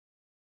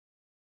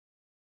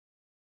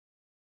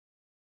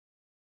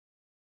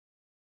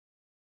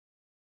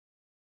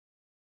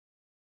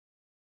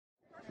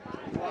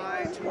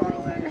why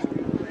Tomorrowland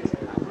is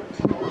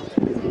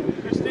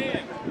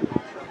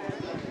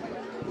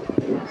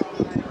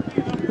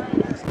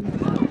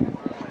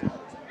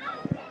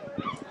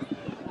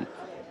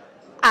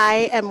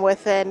I am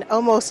within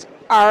almost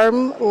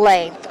arm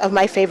length of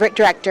my favorite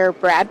director,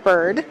 Brad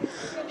Bird,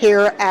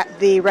 here at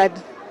the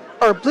red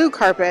or blue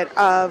carpet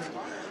of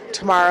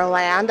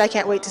Tomorrowland. I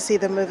can't wait to see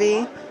the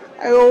movie.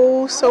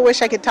 I so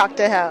wish I could talk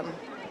to him.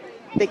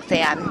 Big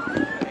fan.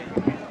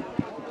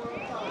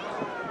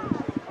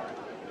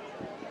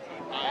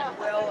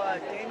 Well,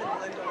 Damon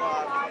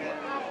Lindelof and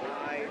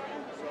I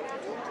wrote the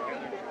film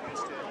together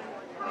against it.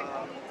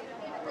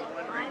 We're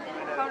wondering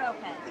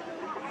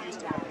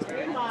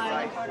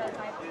kind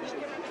of used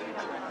to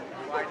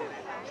why did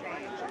it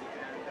change?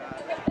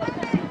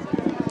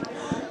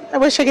 I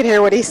wish I could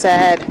hear what he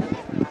said.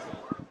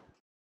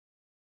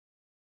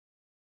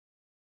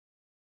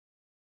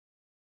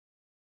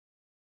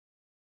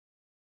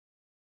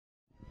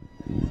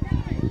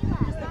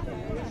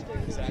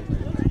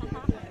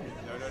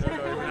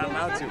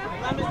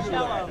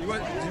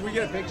 Did we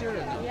get a picture? Or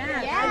no?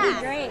 Yeah, that'd be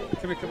great.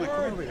 Come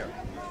over here.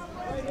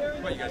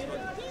 What, you guys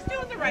want? He's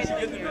doing the right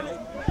thing here.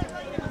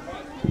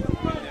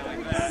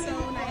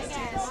 So nice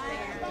to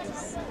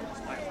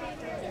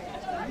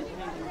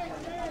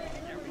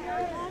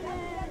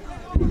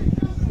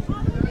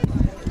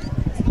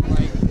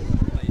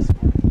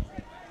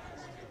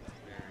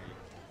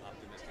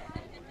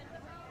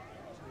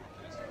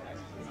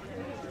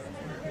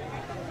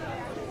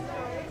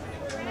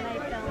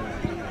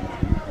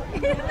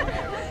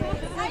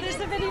there's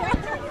the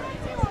video.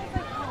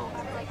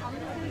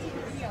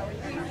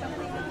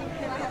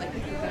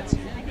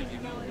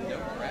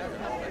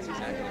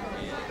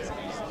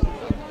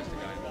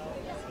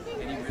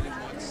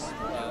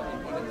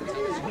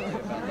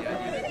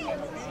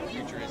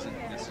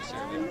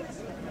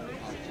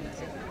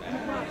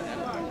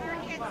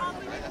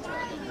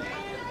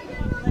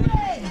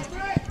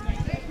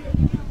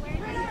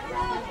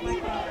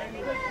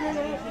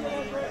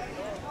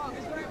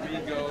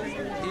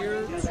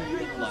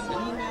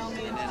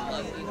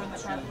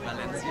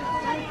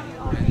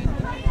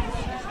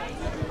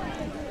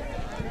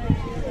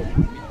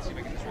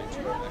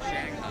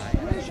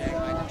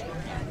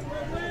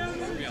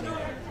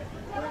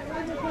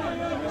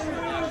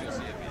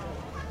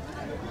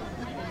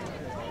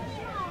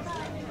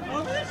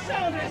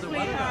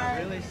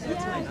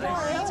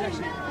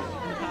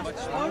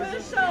 Over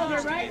the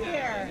shoulder, right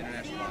here.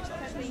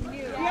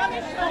 The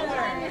other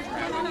shoulder.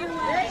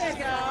 There you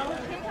go.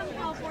 Can't come to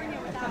California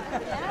without it.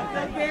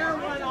 The bear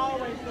one,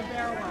 always the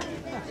bear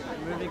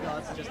one. Movie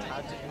gods just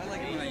had to. I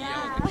like it when I yell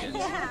at the kids.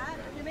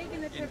 You're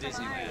making the In trip.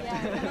 Disneyland.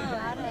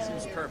 Yeah,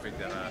 It seems perfect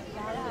that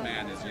a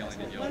man is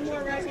yelling at young One more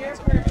children. right here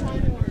for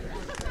 21.